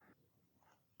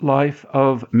Life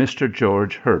of Mr.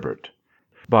 George Herbert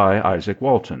by Isaac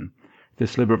Walton.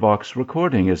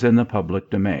 Recording is in the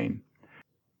public domain.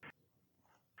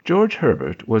 George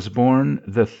Herbert was born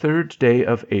the 3rd day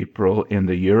of April in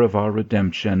the year of our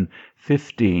redemption,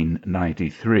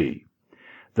 1593.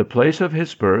 The place of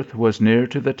his birth was near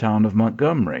to the town of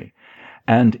Montgomery,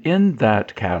 and in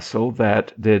that castle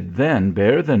that did then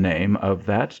bear the name of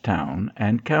that town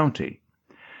and county.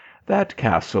 That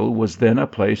castle was then a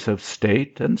place of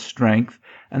state and strength,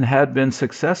 and had been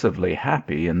successively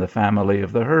happy in the family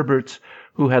of the Herberts,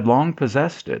 who had long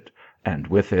possessed it, and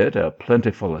with it a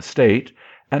plentiful estate,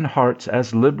 and hearts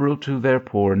as liberal to their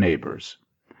poor neighbours.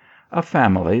 A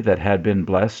family that had been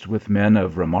blessed with men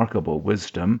of remarkable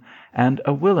wisdom, and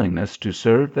a willingness to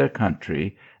serve their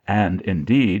country, and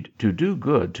indeed to do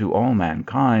good to all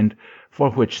mankind,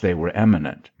 for which they were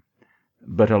eminent.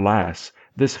 But alas!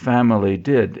 This family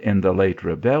did in the late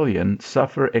rebellion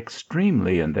suffer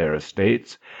extremely in their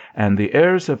estates, and the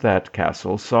heirs of that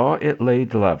castle saw it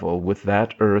laid level with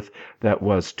that earth that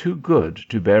was too good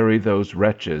to bury those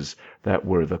wretches that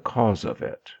were the cause of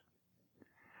it.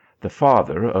 The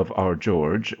father of our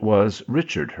George was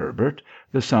Richard Herbert,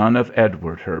 the son of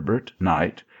Edward Herbert,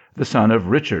 Knight, the son of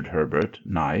Richard Herbert,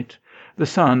 Knight, the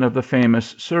son of the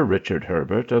famous Sir Richard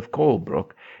Herbert of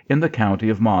Colebrook, in the county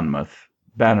of Monmouth,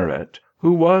 Banneret,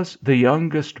 who was the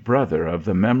youngest brother of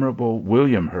the memorable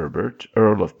William Herbert,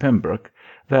 Earl of Pembroke,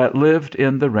 that lived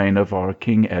in the reign of our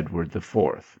King Edward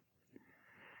IV.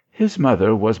 His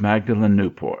mother was Magdalen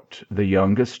Newport, the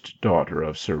youngest daughter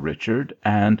of Sir Richard,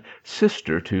 and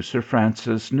sister to Sir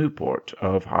Francis Newport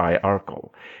of High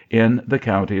Arkell, in the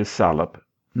county of Salop,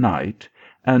 Knight,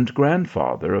 and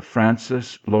grandfather of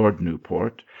Francis Lord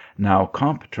Newport, now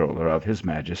Comptroller of His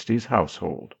Majesty's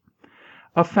household.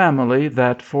 A family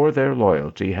that for their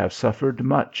loyalty have suffered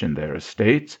much in their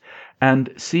estates, and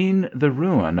seen the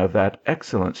ruin of that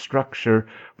excellent structure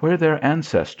where their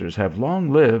ancestors have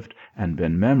long lived and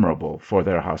been memorable for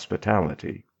their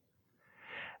hospitality.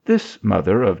 This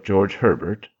mother of George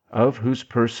Herbert, of whose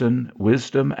person,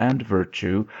 wisdom, and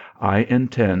virtue I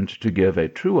intend to give a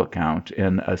true account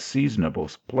in a seasonable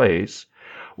place,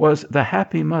 was the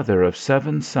happy mother of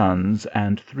 7 sons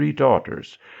and 3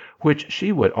 daughters, which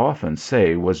she would often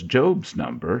say was Job's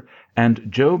number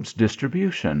and Job's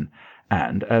distribution,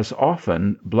 and as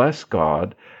often bless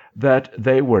God that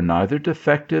they were neither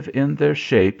defective in their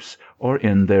shapes or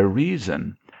in their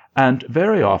reason, and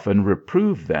very often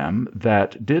reprove them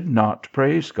that did not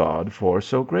praise God for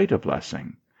so great a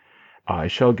blessing. I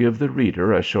shall give the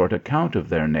reader a short account of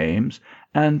their names,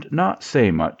 and not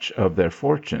say much of their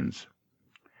fortunes.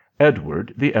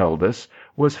 Edward, the eldest,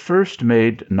 was first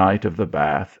made Knight of the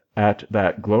Bath at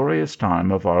that glorious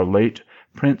time of our late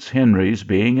Prince Henry's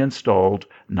being installed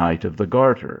Knight of the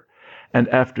Garter, and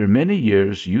after many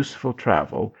years' useful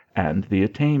travel, and the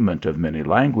attainment of many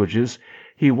languages,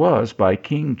 he was by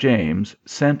King James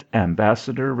sent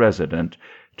ambassador resident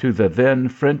to the then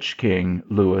French King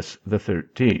Louis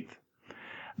XIII.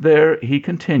 There he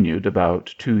continued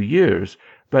about 2 years,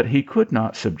 but he could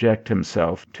not subject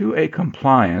himself to a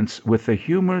compliance with the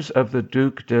humours of the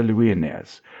Duke de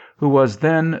Luynes, who was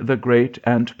then the great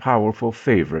and powerful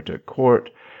favourite at court,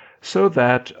 so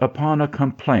that, upon a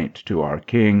complaint to our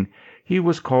king, he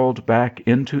was called back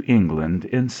into England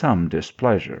in some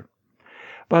displeasure.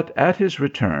 But at his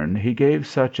return he gave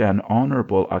such an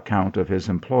honourable account of his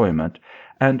employment,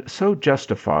 and so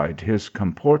justified his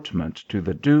comportment to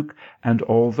the Duke and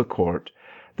all the court,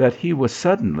 that he was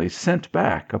suddenly sent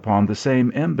back upon the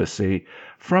same embassy,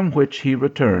 from which he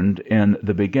returned in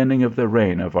the beginning of the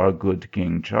reign of our good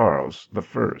King Charles I,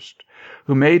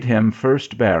 who made him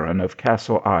first Baron of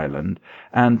Castle Island,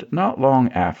 and not long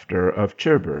after of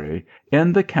Cherbury,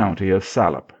 in the county of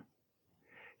Salop.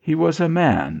 He was a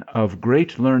man of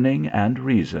great learning and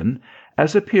reason,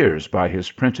 as appears by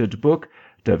his printed book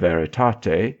De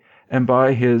Veritate, and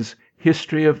by his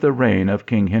History of the Reign of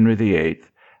King Henry VIII,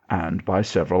 and by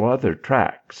several other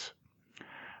tracts.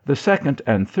 The second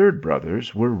and third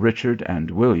brothers were Richard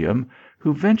and William,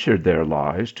 who ventured their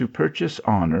lives to purchase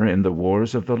honour in the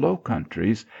wars of the Low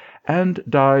Countries, and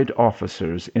died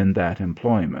officers in that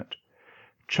employment.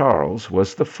 Charles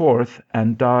was the fourth,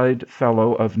 and died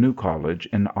Fellow of New College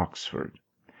in Oxford.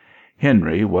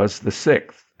 Henry was the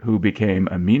sixth, who became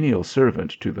a menial servant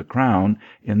to the crown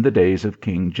in the days of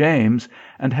King James,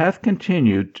 and hath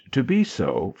continued to be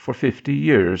so for 50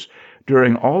 years,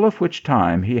 during all of which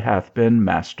time he hath been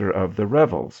master of the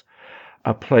revels,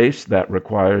 a place that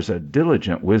requires a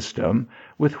diligent wisdom,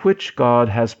 with which God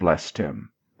has blessed him.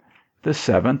 The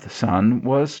seventh son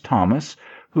was Thomas,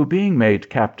 who being made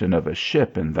captain of a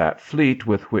ship in that fleet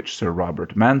with which Sir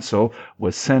Robert Mansell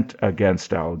was sent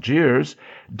against Algiers,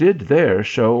 did there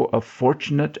show a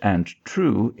fortunate and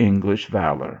true English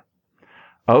valour.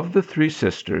 Of the three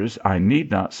sisters I need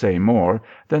not say more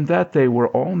than that they were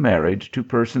all married to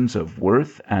persons of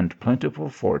worth and plentiful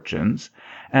fortunes,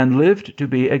 and lived to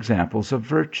be examples of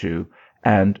virtue,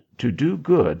 and to do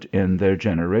good in their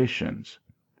generations.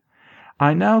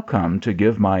 I now come to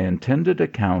give my intended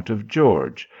account of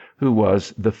George, who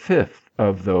was the fifth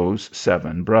of those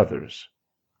seven brothers.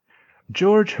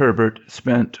 George Herbert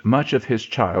spent much of his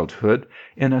childhood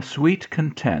in a sweet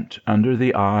content under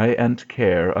the eye and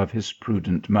care of his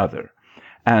prudent mother,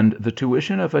 and the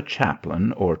tuition of a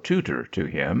chaplain or tutor to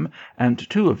him and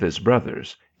two of his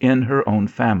brothers, in her own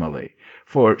family,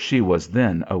 for she was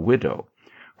then a widow,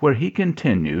 where he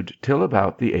continued till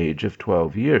about the age of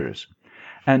 12 years;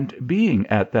 and being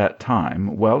at that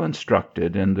time well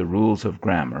instructed in the rules of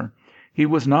grammar, he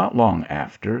was not long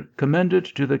after commended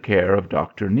to the care of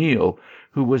Dr. Neale,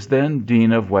 who was then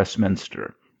Dean of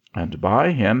Westminster, and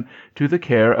by him to the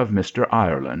care of Mr.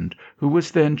 Ireland, who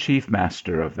was then chief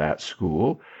master of that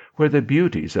school, where the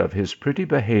beauties of his pretty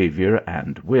behaviour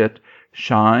and wit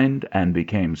shined and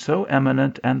became so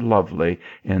eminent and lovely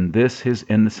in this his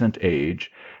innocent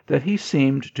age, that he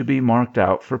seemed to be marked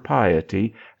out for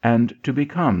piety, and to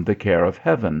become the care of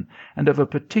heaven, and of a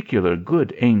particular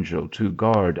good angel to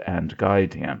guard and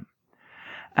guide him.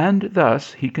 And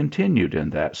thus he continued in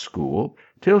that school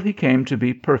till he came to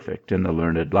be perfect in the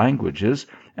learned languages,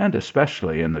 and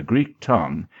especially in the Greek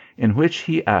tongue, in which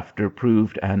he after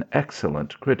proved an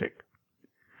excellent critic.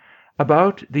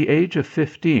 About the age of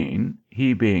 15,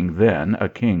 he being then a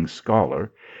king's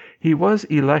scholar, he was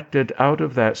elected out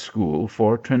of that school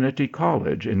for Trinity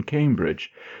College in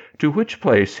Cambridge, to which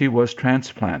place he was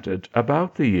transplanted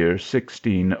about the year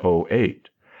 1608;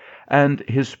 and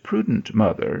his prudent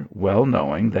mother, well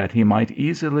knowing that he might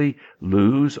easily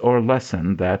lose or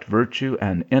lessen that virtue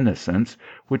and innocence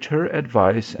which her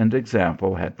advice and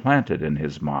example had planted in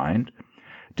his mind,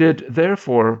 did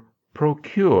therefore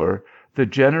procure the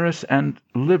generous and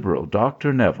liberal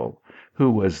Dr. Neville,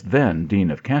 who was then Dean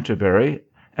of Canterbury,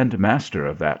 and master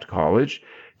of that college,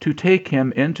 to take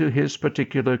him into his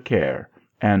particular care,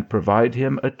 and provide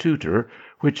him a tutor,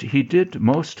 which he did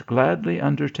most gladly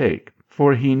undertake,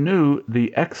 for he knew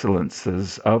the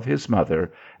excellences of his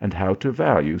mother, and how to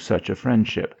value such a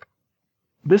friendship.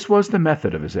 This was the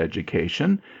method of his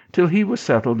education till he was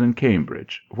settled in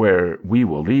Cambridge, where we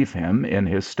will leave him in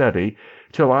his study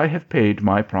till I have paid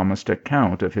my promised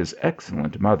account of his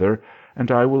excellent mother,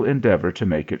 and I will endeavour to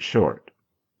make it short.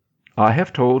 I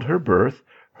have told her birth,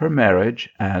 her marriage,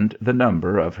 and the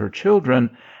number of her children,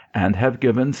 and have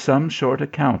given some short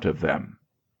account of them.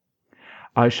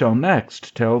 I shall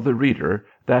next tell the reader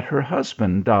that her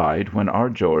husband died when our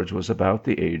George was about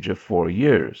the age of 4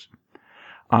 years.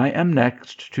 I am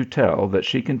next to tell that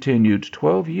she continued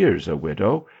 12 years a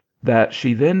widow, that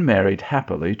she then married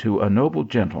happily to a noble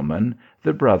gentleman,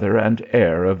 the brother and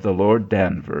heir of the Lord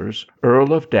Danvers,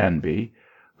 Earl of Danby,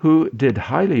 who did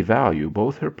highly value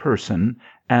both her person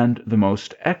and the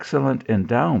most excellent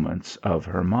endowments of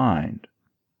her mind.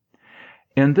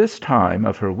 In this time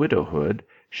of her widowhood,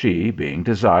 she, being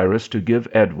desirous to give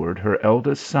Edward, her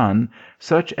eldest son,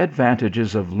 such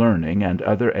advantages of learning and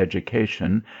other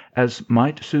education as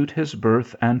might suit his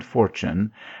birth and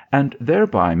fortune, and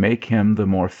thereby make him the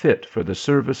more fit for the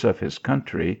service of his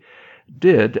country,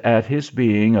 did, at his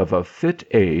being of a fit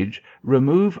age,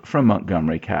 remove from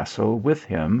Montgomery Castle with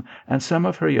him and some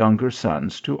of her younger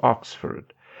sons to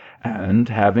Oxford, and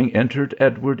having entered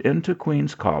Edward into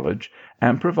Queen's College,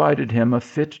 and provided him a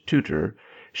fit tutor,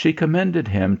 she commended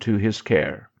him to his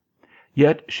care.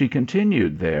 Yet she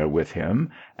continued there with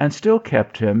him, and still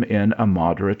kept him in a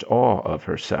moderate awe of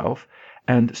herself,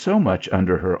 and so much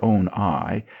under her own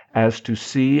eye, as to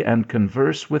see and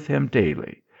converse with him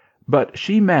daily. But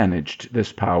she managed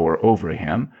this power over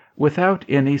him without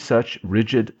any such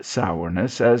rigid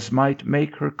sourness as might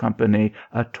make her company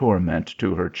a torment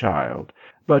to her child,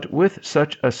 but with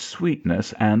such a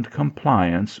sweetness and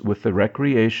compliance with the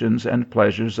recreations and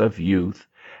pleasures of youth,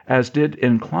 as did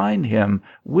incline him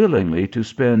willingly to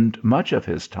spend much of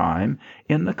his time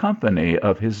in the company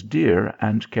of his dear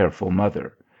and careful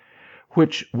mother;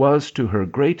 which was to her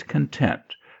great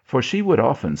content, for she would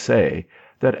often say,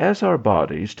 that as our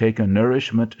bodies take a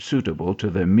nourishment suitable to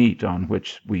the meat on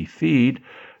which we feed,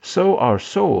 so our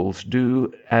souls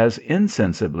do as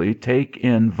insensibly take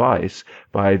in vice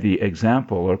by the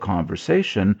example or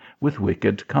conversation with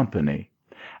wicked company;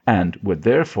 and would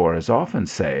therefore as often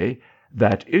say,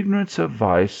 that ignorance of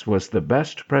vice was the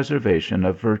best preservation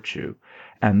of virtue,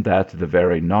 and that the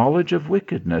very knowledge of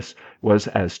wickedness was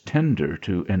as tinder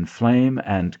to inflame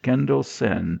and kindle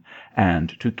sin, and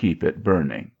to keep it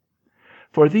burning.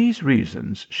 For these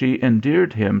reasons she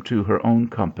endeared him to her own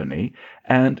company,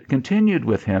 and continued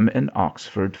with him in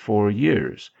Oxford 4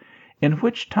 years, in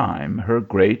which time her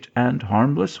great and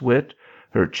harmless wit,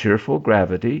 her cheerful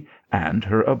gravity, and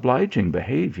her obliging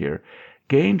behaviour,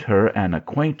 gained her an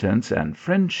acquaintance and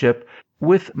friendship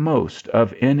with most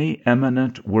of any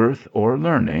eminent worth or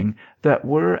learning that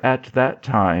were at that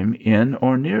time in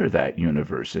or near that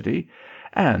university,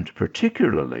 and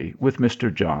particularly with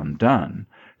Mr. John Donne,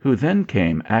 who then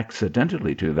came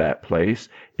accidentally to that place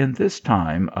in this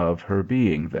time of her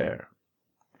being there.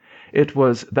 It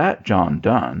was that John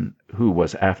Donne, who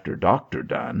was after Dr.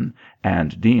 Donne,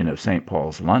 and Dean of St.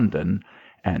 Paul's, London,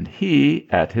 and he,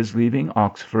 at his leaving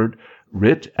Oxford,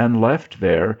 writ and left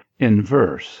there, in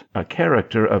verse, a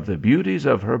character of the beauties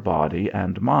of her body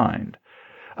and mind.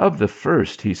 Of the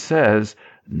first he says,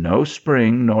 "No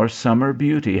spring nor summer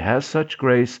beauty has such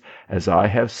grace As I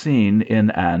have seen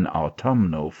in an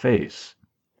autumnal face."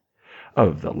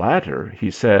 Of the latter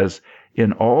he says,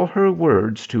 "In all her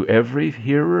words to every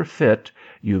hearer fit,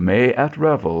 You may at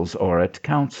revels or at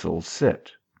councils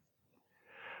sit."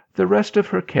 The rest of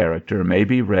her character may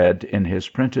be read in his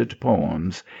printed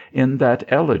poems, in that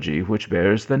elegy which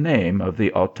bears the name of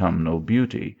the Autumnal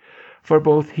Beauty, for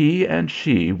both he and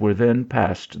she were then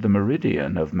past the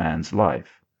meridian of man's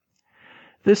life.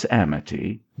 This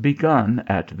amity, begun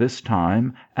at this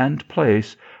time and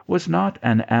place, was not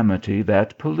an amity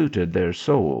that polluted their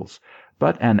souls,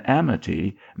 but an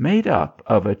amity made up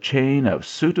of a chain of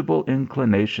suitable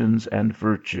inclinations and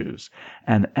virtues,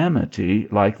 an amity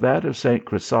like that of St.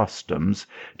 Chrysostom's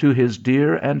to his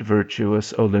dear and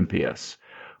virtuous Olympias,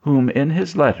 whom in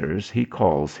his letters he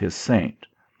calls his saint;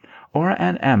 or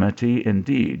an amity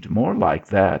indeed more like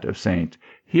that of St.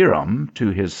 Hierom to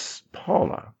his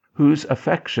Paula, whose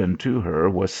affection to her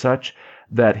was such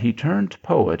that he turned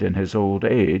poet in his old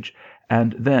age,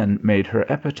 and then made her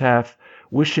epitaph,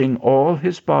 wishing all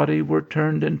his body were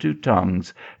turned into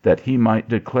tongues, that he might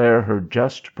declare her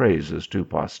just praises to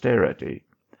posterity.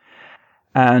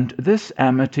 And this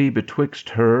amity betwixt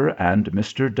her and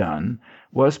Mr. Donne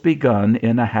was begun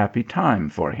in a happy time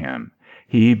for him,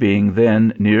 he being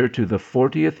then near to the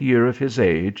 40th year of his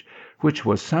age, which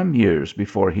was some years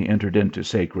before he entered into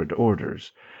sacred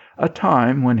orders, a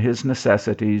time when his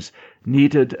necessities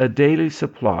needed a daily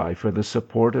supply for the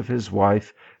support of his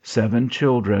wife, 7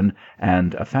 children,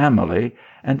 and a family,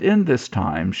 and in this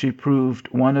time she proved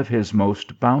one of his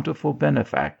most bountiful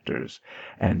benefactors,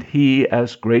 and he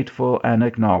as grateful an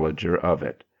acknowledger of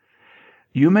it.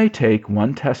 You may take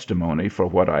one testimony for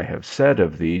what I have said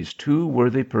of these 2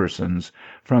 worthy persons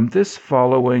from this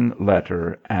following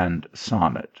letter and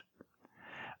sonnet.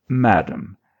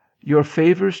 Madam, your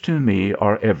favours to me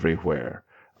are everywhere.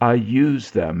 I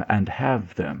use them and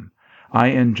have them. I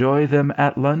enjoy them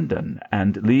at London,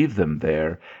 and leave them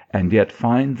there, and yet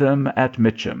find them at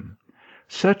Mitcham.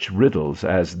 Such riddles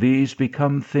as these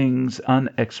become things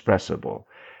unexpressible,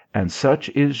 and such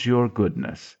is your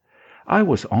goodness. I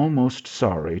was almost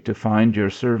sorry to find your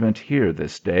servant here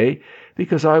this day,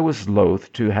 because I was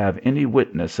loath to have any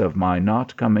witness of my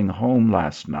not coming home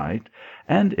last night,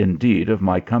 and indeed of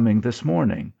my coming this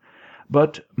morning.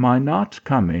 But my not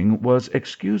coming was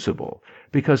excusable,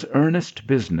 because earnest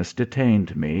business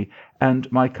detained me, and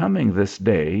my coming this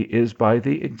day is by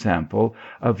the example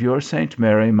of your St.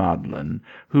 Mary Magdalene,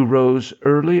 who rose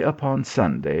early upon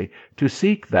Sunday to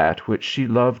seek that which she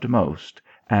loved most,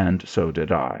 and so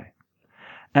did I.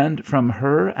 And from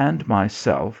her and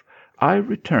myself I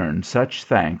return such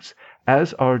thanks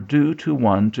as are due to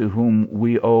one to whom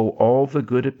we owe all the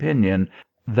good opinion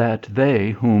that they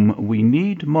whom we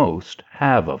need most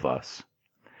have of us.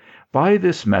 By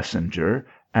this messenger,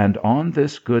 and on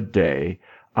this good day,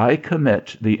 I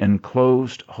commit the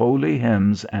enclosed holy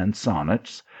hymns and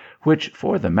sonnets, which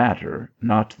for the matter,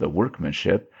 not the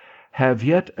workmanship, have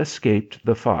yet escaped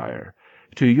the fire,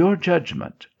 to your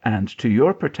judgment, and to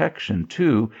your protection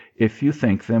too, if you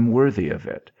think them worthy of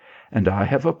it, and I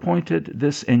have appointed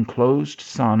this enclosed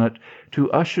sonnet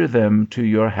to usher them to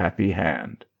your happy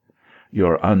hand.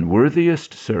 Your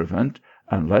unworthiest servant,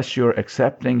 unless your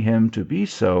accepting him to be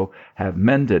so have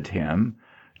mended him,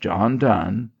 John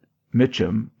Donne,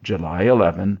 Mitcham, July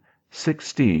 11,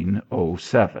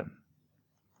 1607.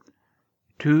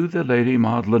 To the Lady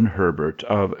Magdalen Herbert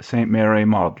of St. Mary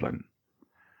Magdalen.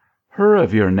 Her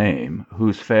of your name,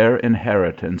 whose fair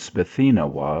inheritance Bithynia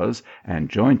was, and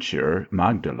jointure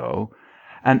Magdalo,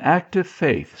 an active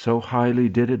faith so highly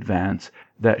did advance,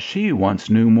 that she once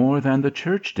knew more than the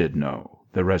church did know,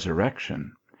 the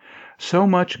resurrection. So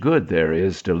much good there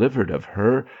is delivered of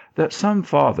her, that some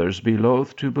fathers be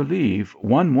loath to believe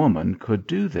one woman could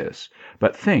do this,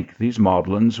 but think these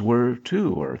Maudlins were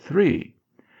 2 or 3.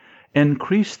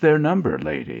 Increase their number,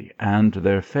 lady, and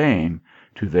their fame,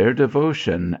 to their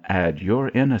devotion add your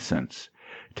innocence.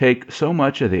 Take so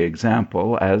much of the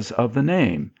example as of the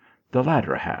name, the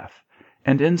latter half,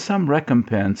 and in some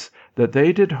recompense that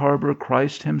they did harbour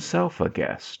Christ himself a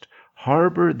guest,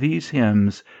 harbour these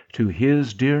hymns to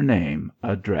his dear name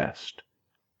addressed.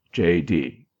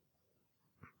 J.D.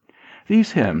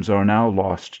 These hymns are now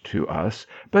lost to us,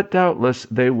 but doubtless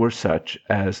they were such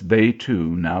as they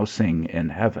too now sing in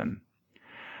heaven.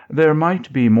 There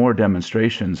might be more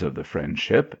demonstrations of the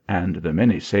friendship, and the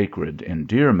many sacred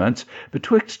endearments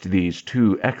betwixt these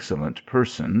 2 excellent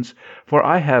persons, for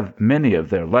I have many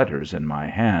of their letters in my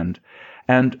hand,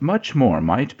 and much more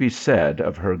might be said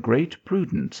of her great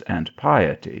prudence and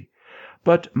piety.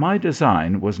 But my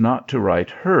design was not to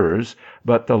write hers,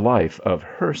 but the life of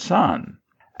her son,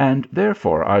 and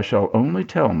therefore I shall only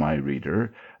tell my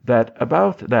reader, that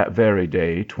about that very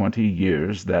day 20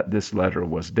 years that this letter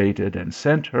was dated and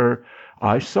sent her,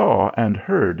 I saw and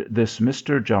heard this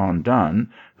Mr. John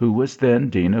Donne, who was then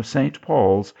Dean of St.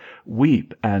 Paul's,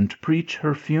 weep and preach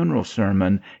her funeral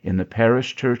sermon in the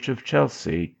parish church of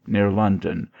Chelsea, near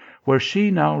London, where she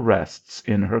now rests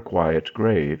in her quiet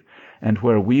grave, and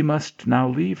where we must now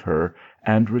leave her,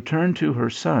 and return to her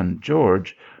son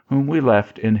George, whom we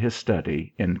left in his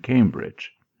study in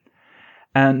Cambridge.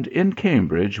 And in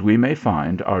Cambridge we may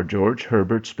find our George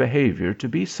Herbert's behaviour to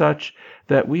be such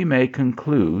that we may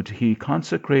conclude he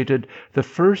consecrated the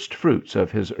first fruits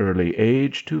of his early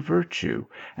age to virtue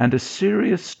and a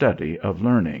serious study of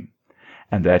learning;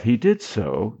 and that he did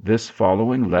so, this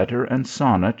following letter and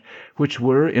sonnet, which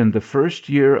were in the first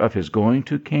year of his going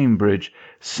to Cambridge,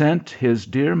 sent his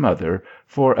dear mother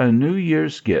for a New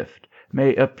Year's gift,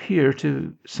 may appear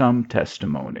to some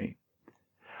testimony.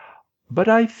 But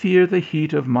I fear the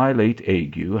heat of my late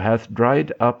ague hath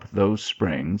dried up those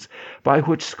springs, by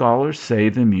which scholars say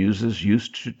the Muses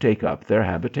used to take up their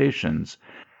habitations.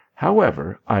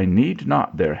 However, I need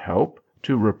not their help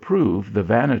to reprove the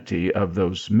vanity of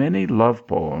those many love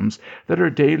poems that are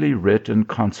daily writ and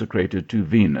consecrated to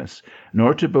Venus,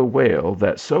 nor to bewail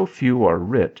that so few are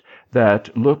writ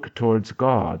that look towards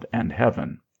God and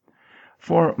heaven.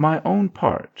 For my own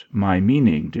part, my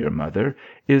meaning, dear mother,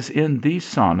 is in these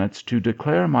sonnets to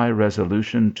declare my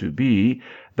resolution to be,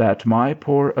 that my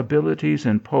poor abilities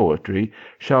in poetry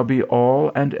shall be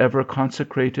all and ever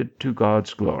consecrated to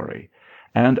God's glory,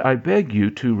 and I beg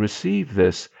you to receive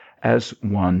this as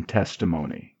one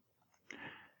testimony.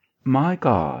 My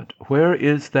God, where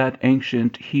is that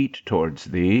ancient heat towards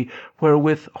thee,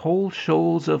 wherewith whole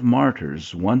shoals of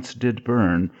martyrs once did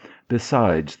burn,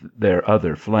 besides their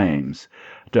other flames?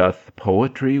 Doth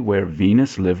poetry wear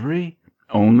Venus' livery,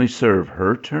 only serve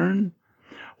her turn?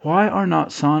 Why are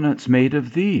not sonnets made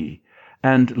of thee,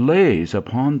 and lays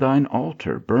upon thine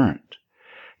altar burnt?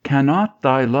 Cannot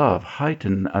thy love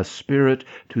heighten a spirit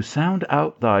to sound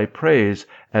out thy praise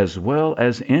as well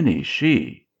as any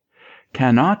she?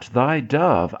 Cannot thy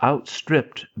dove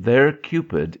outstrip their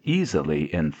Cupid easily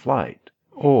in flight?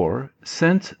 Or,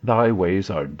 since thy ways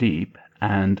are deep,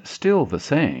 and still the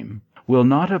same, will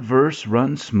not a verse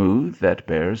run smooth that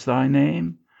bears thy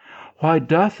name? Why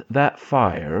doth that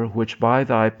fire, which by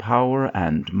thy power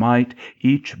and might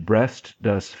each breast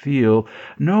does feel,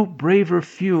 no braver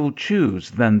fuel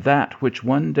choose than that which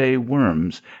one day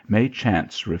worms may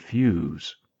chance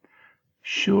refuse?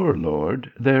 Sure,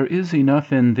 Lord, there is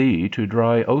enough in thee to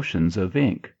dry oceans of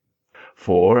ink.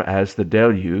 For as the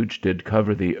deluge did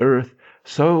cover the earth,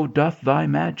 so doth thy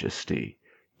majesty.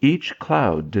 Each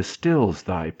cloud distills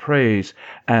thy praise,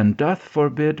 and doth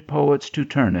forbid poets to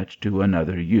turn it to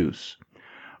another use.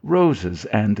 Roses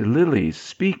and lilies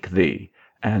speak thee,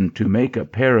 and to make a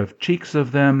pair of cheeks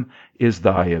of them is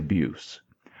thy abuse.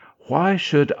 Why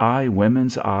should I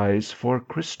women's eyes for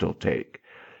crystal take?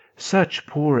 Such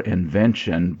poor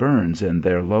invention burns in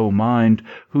their low mind,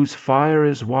 whose fire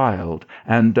is wild,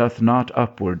 and doth not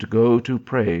upward go to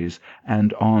praise,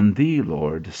 and on thee,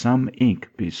 Lord, some ink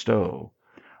bestow.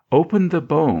 Open the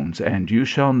bones, and you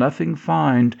shall nothing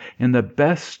find in the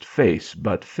best face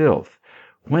but filth,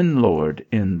 when, Lord,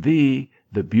 in thee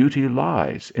the beauty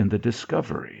lies in the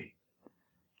discovery.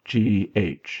 G.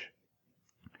 H.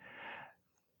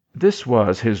 This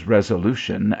was his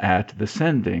resolution at the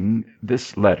sending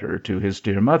this letter to his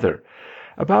dear mother,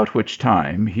 about which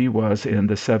time he was in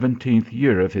the 17th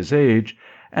year of his age,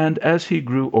 and as he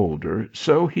grew older,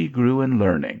 so he grew in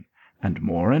learning, and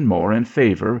more in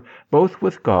favour both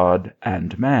with God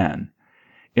and man.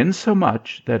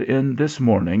 insomuch that in this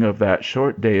morning of that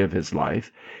short day of his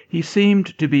life he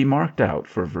seemed to be marked out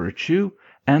for virtue,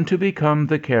 and to become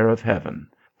the care of heaven,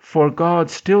 for God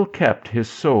still kept his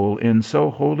soul in so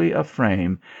holy a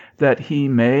frame that he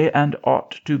may and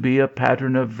ought to be a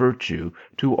pattern of virtue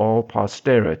to all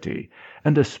posterity,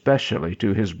 and especially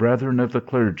to his brethren of the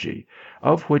clergy,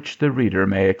 of which the reader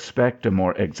may expect a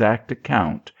more exact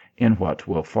account in what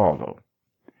will follow.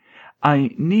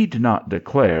 I need not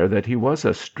declare that he was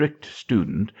a strict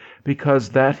student, because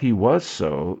that he was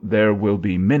so there will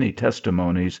be many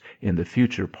testimonies in the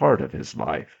future part of his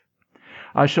life.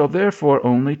 I shall therefore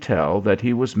only tell that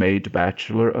he was made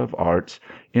Bachelor of Arts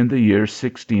in the year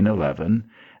 1611,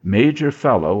 Major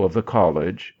Fellow of the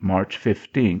College, March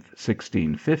 15th,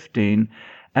 1615,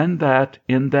 and that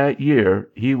in that year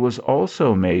he was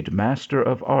also made Master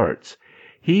of Arts,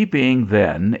 he being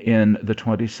then in the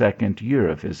 22nd year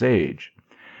of his age;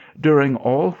 during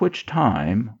all which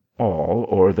time, all,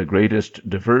 or the greatest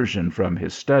diversion from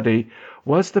his study,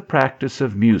 was the practice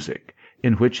of music,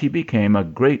 in which he became a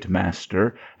great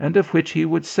master, and of which he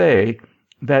would say,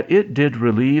 that it did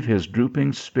relieve his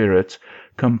drooping spirits,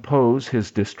 compose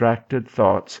his distracted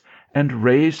thoughts, and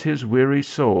raise his weary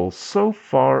soul so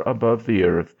far above the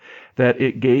earth, that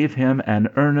it gave him an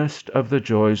earnest of the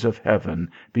joys of heaven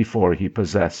before he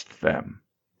possessed them.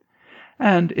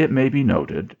 And it may be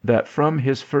noted that from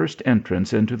his first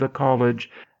entrance into the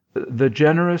college, the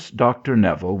generous Dr.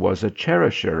 Neville was a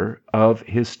cherisher of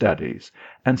his studies,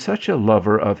 and such a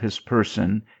lover of his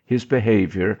person, his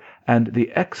behaviour, and the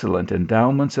excellent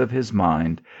endowments of his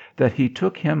mind, that he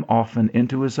took him often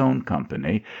into his own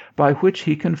company, by which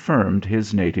he confirmed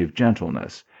his native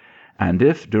gentleness; and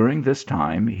if during this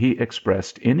time he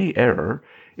expressed any error,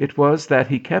 it was that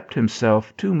he kept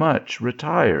himself too much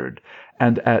retired,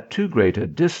 and at too great a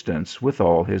distance with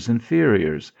all his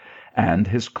inferiors, and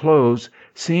his clothes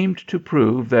seemed to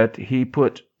prove that he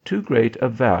put too great a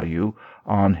value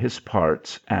on his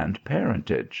parts and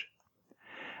parentage.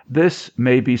 This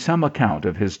may be some account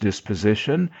of his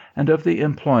disposition, and of the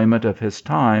employment of his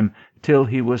time till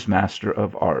he was Master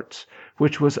of Arts,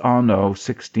 which was anno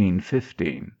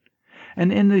 1615.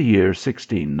 And in the year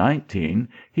 1619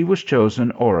 he was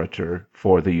chosen Orator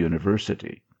for the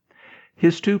University.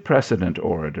 His two precedent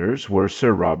orators were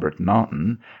Sir Robert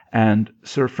Naunton and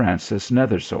Sir Francis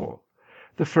Nethersole.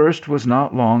 The first was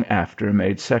not long after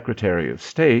made Secretary of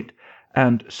State,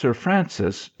 and Sir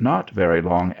Francis, not very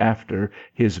long after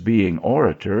his being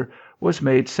orator, was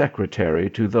made Secretary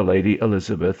to the Lady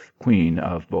Elizabeth, Queen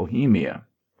of Bohemia.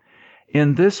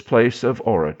 In this place of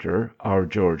orator our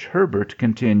George Herbert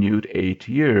continued 8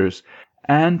 years,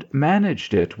 and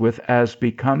managed it with as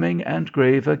becoming and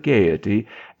grave a gaiety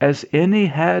as any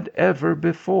had ever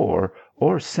before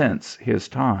or since his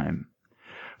time.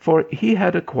 For he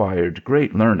had acquired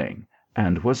great learning,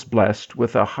 and was blessed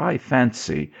with a high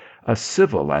fancy, a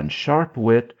civil and sharp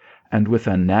wit, and with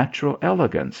a natural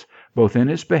elegance, both in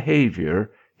his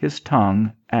behaviour, his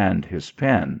tongue, and his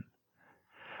pen.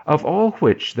 Of all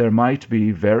which there might be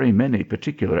very many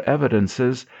particular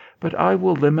evidences, but I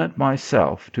will limit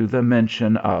myself to the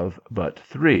mention of but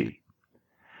 3.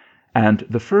 And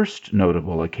the first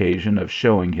notable occasion of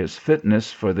showing his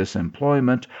fitness for this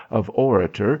employment of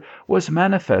orator was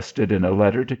manifested in a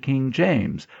letter to King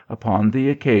James upon the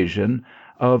occasion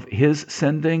of his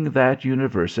sending that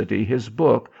university his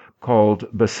book called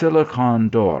Basilicon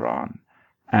Doron,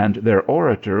 and their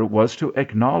orator was to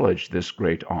acknowledge this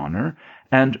great honour,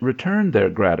 and return their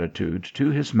gratitude to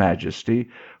his Majesty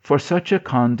for such a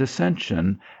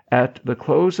condescension, at the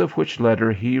close of which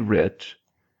letter he writ,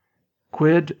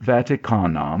 Quid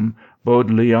Vaticanam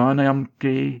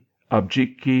Bodleianumque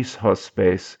objicis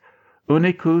hospes,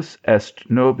 unicus est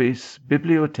nobis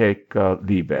bibliotheca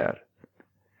liber.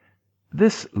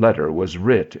 This letter was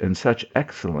writ in such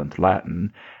excellent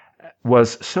Latin,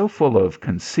 was so full of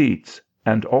conceits,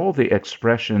 and all the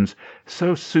expressions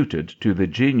so suited to the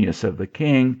genius of the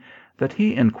king, that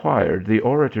he inquired the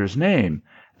orator's name,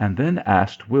 and then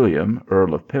asked William,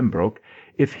 Earl of Pembroke,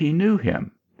 if he knew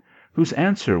him; whose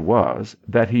answer was,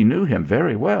 that he knew him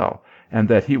very well, and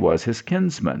that he was his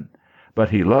kinsman,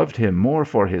 but he loved him more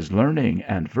for his learning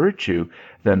and virtue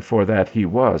than for that he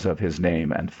was of his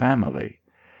name and family.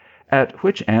 At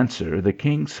which answer the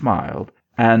king smiled,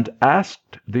 and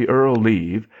asked the earl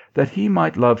leave that he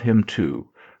might love him too,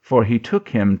 for he took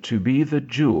him to be the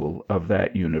jewel of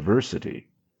that university.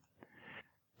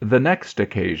 The next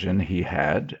occasion he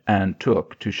had, and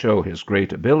took to show his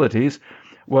great abilities,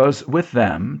 was with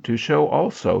them to show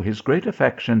also his great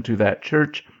affection to that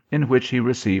church in which he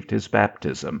received his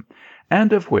baptism,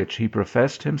 and of which he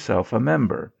professed himself a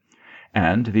member.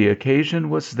 And the occasion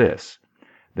was this: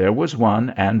 there was one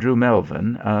Andrew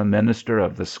Melvin, a minister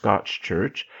of the Scotch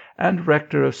Church and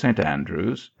rector of St.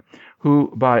 Andrew's,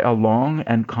 who, by a long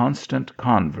and constant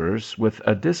converse with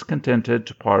a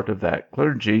discontented part of that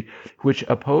clergy which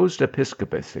opposed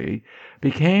episcopacy,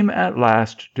 became at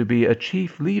last to be a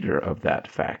chief leader of that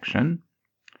faction,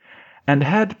 and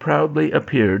had proudly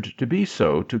appeared to be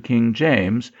so to King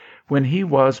James when he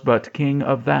was but king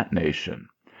of that nation,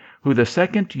 who the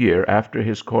second year after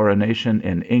his coronation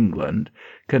in England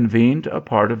convened a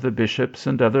part of the bishops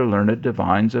and other learned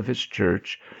divines of his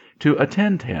church to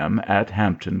attend him at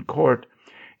Hampton Court,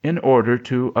 in order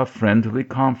to a friendly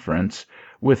conference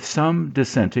with some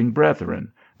dissenting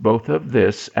brethren, both of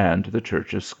this and the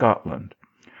Church of Scotland,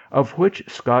 of which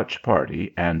Scotch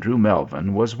party Andrew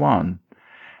Melvin was one;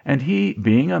 and he,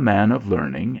 being a man of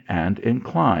learning, and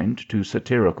inclined to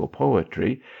satirical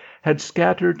poetry, had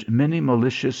scattered many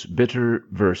malicious bitter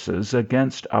verses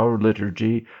against our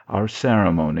liturgy, our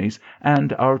ceremonies,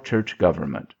 and our church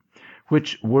government,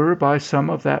 which were by some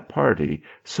of that party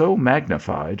so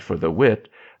magnified for the wit,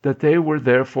 that they were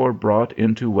therefore brought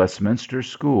into Westminster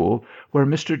School, where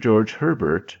Mr. George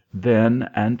Herbert then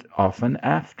and often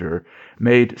after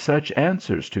made such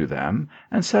answers to them,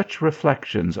 and such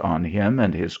reflections on him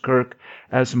and his kirk,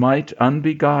 as might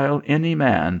unbeguile any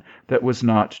man that was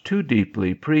not too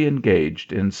deeply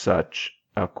pre-engaged in such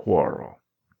a quarrel.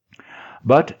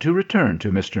 But to return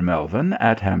to Mr. Melvin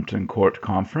at Hampton Court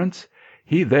Conference.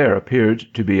 He there appeared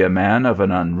to be a man of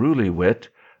an unruly wit,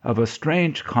 of a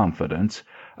strange confidence,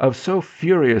 of so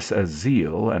furious a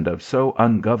zeal, and of so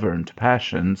ungoverned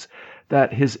passions,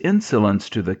 that his insolence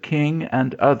to the king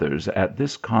and others at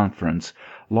this conference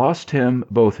lost him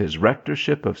both his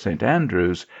rectorship of St.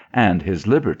 Andrew's and his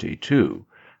liberty too,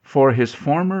 for his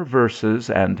former verses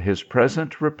and his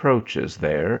present reproaches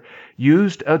there,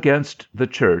 used against the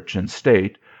church and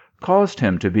state, caused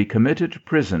him to be committed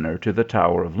prisoner to the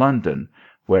Tower of London,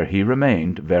 where he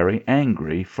remained very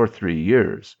angry for 3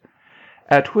 years.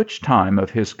 At which time of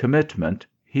his commitment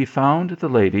he found the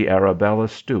Lady Arabella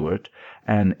Stuart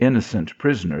an innocent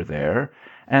prisoner there,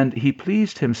 and he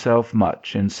pleased himself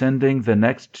much in sending the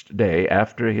next day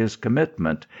after his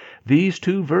commitment these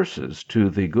 2 verses to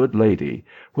the good lady,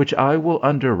 which I will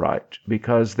underwrite,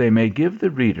 because they may give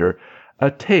the reader a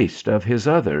taste of his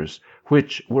others,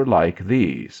 which were like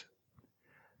these: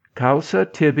 Causa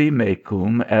tibi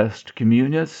mecum est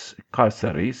communis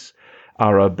carceris,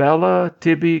 Arabella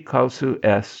tibi causa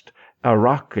est,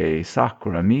 araque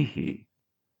sacra mihi.